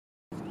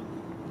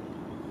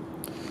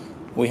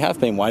We have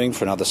been waiting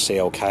for another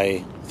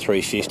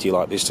CLK350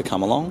 like this to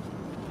come along.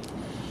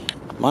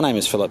 My name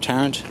is Philip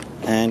Tarrant,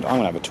 and I'm going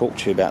to have a talk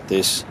to you about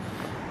this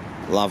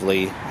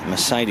lovely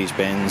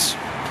Mercedes-Benz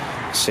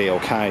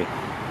CLK.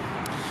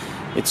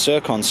 It's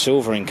zircon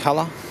silver in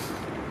colour.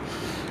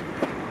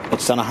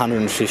 It's done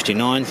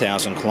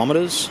 159,000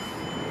 kilometres,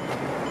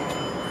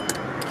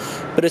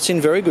 but it's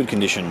in very good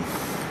condition.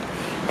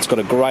 It's got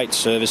a great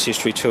service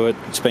history to it.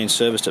 It's been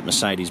serviced at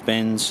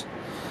Mercedes-Benz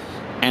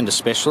and a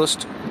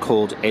specialist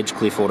called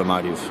Edgecliff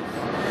Automotive.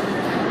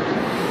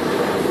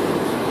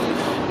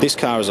 This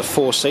car is a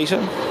 4-seater,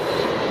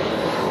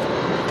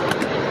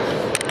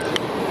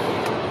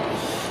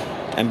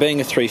 and being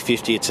a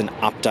 350, it's an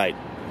update.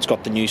 It's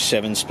got the new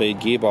 7-speed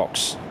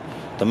gearbox,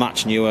 the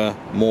much newer,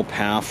 more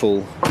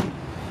powerful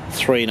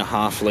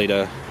 3.5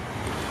 litre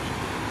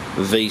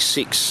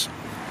V6.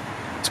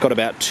 It's got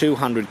about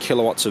 200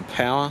 kilowatts of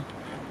power,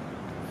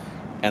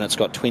 and it's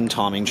got twin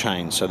timing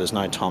chains, so there's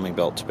no timing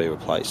belt to be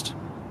replaced.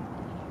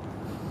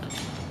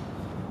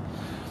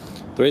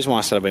 The reason why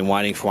I said I've been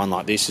waiting for one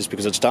like this is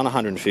because it's done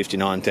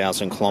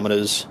 159,000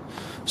 kilometres,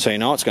 so you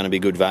know it's going to be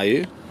good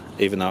value,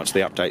 even though it's the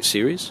update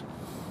series.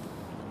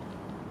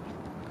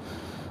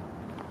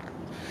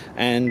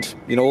 And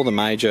you know, all the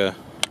major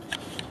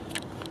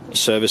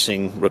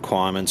servicing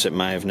requirements it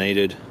may have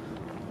needed,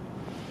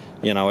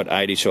 you know, at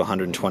 80 to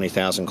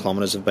 120,000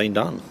 kilometres have been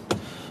done.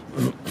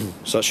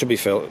 So it should be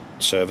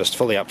serviced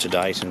fully up to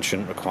date and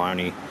shouldn't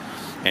require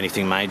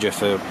anything major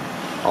for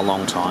a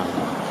long time.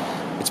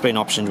 It's been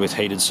optioned with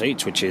heated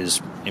seats, which is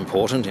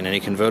important in any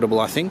convertible,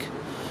 I think.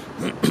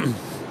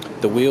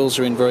 The wheels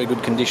are in very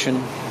good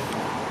condition,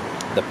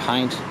 the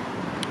paint.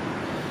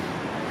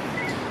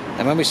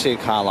 And when we see a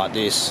car like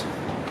this,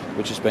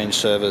 which has been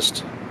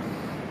serviced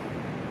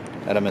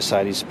at a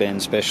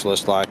Mercedes-Benz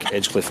specialist like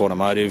Edgecliff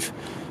Automotive,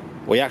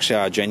 we actually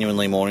are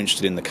genuinely more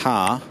interested in the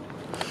car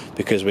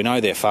because we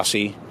know they're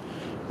fussy,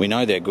 we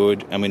know they're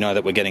good, and we know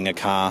that we're getting a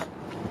car,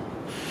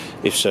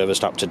 if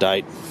serviced up to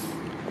date,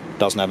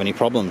 doesn't have any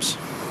problems.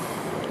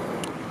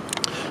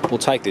 We'll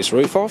take this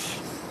roof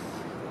off.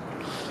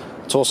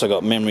 It's also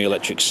got memory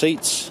electric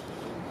seats,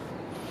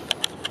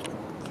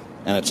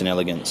 and it's an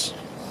Elegance.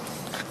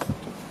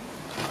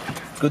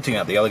 Good thing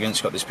about the Elegance,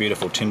 it's got this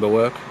beautiful timber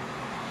work.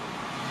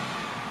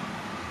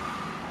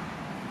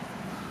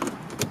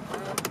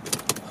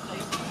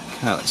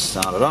 Okay, let's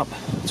start it up.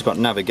 It's got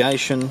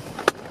navigation,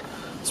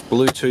 it's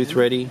Bluetooth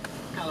ready,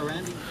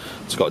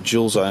 it's got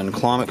dual zone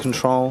climate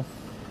control.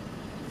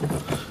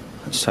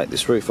 Let's take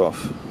this roof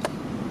off.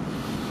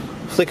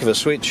 Flick of a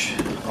switch,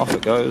 off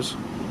it goes.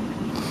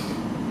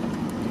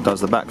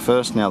 Does the back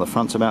first, now the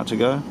front's about to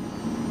go.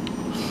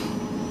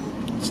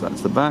 So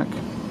that's the back,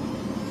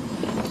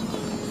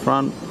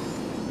 front.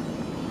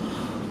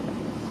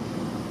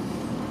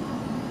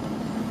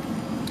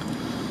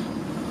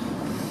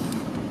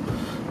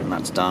 And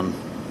that's done.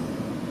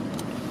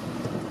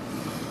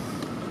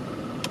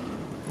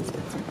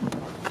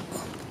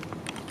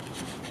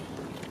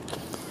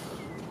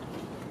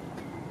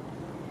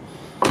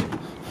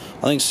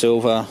 I think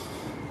silver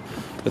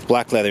with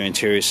black leather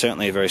interior is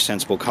certainly a very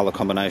sensible colour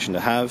combination to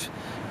have.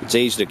 It's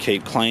easy to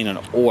keep clean and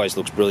it always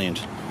looks brilliant.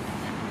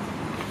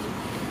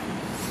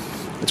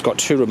 It's got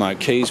 2 remote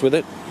keys with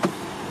it.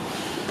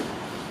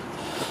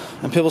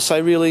 And people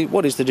say, really,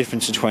 what is the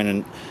difference between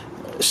a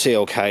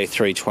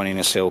CLK320 and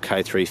a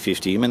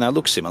CLK350? I mean, they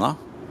look similar.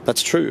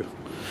 That's true.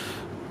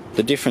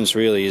 The difference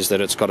really is that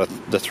it's got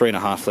the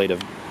 3.5 litre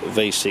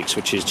V6,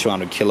 which is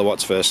 200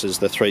 kilowatts, versus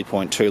the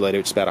 3.2 litre,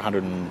 it's about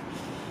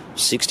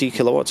 160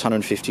 kilowatts,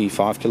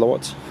 155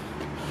 kilowatts,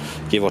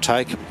 give or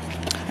take.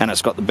 And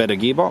it's got the better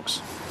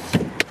gearbox.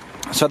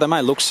 So they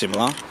may look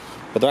similar,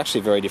 but they're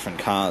actually very different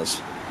cars.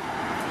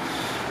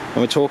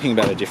 When we're talking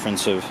about a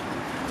difference of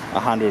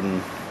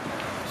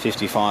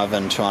 155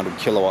 and 200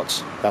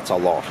 kilowatts, that's a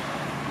lot.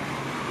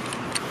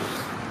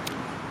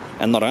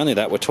 And not only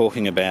that, we're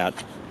talking about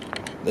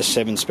the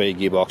 7-speed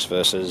gearbox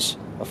versus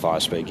a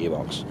 5-speed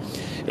gearbox.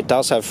 It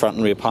does have front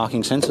and rear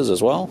parking sensors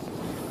as well,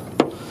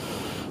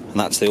 and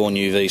that's the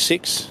all-new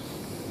V6.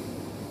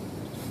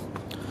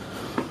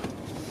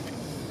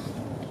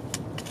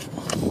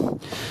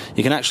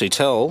 You can actually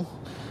tell,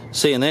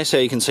 see in there, so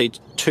you can see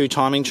 2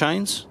 timing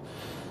chains.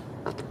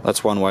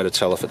 That's one way to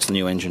tell if it's the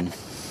new engine.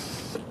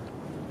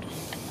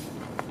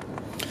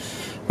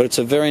 But it's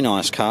a very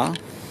nice car.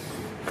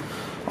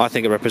 I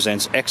think it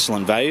represents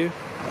excellent value.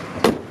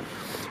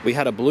 We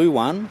had a blue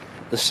one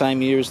the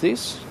same year as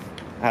this,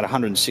 had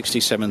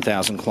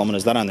 167,000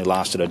 kilometres. That only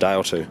lasted a day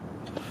or two.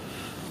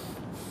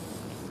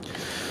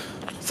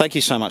 Thank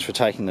you so much for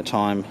taking the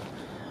time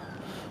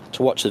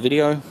to watch the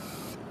video.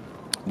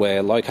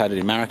 We're located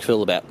in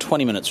Marrickville, about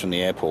 20 minutes from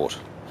the airport,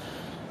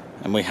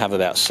 and we have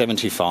about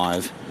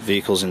 75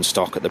 vehicles in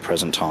stock at the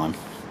present time.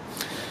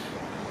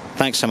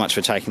 Thanks so much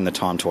for taking the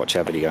time to watch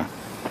our video.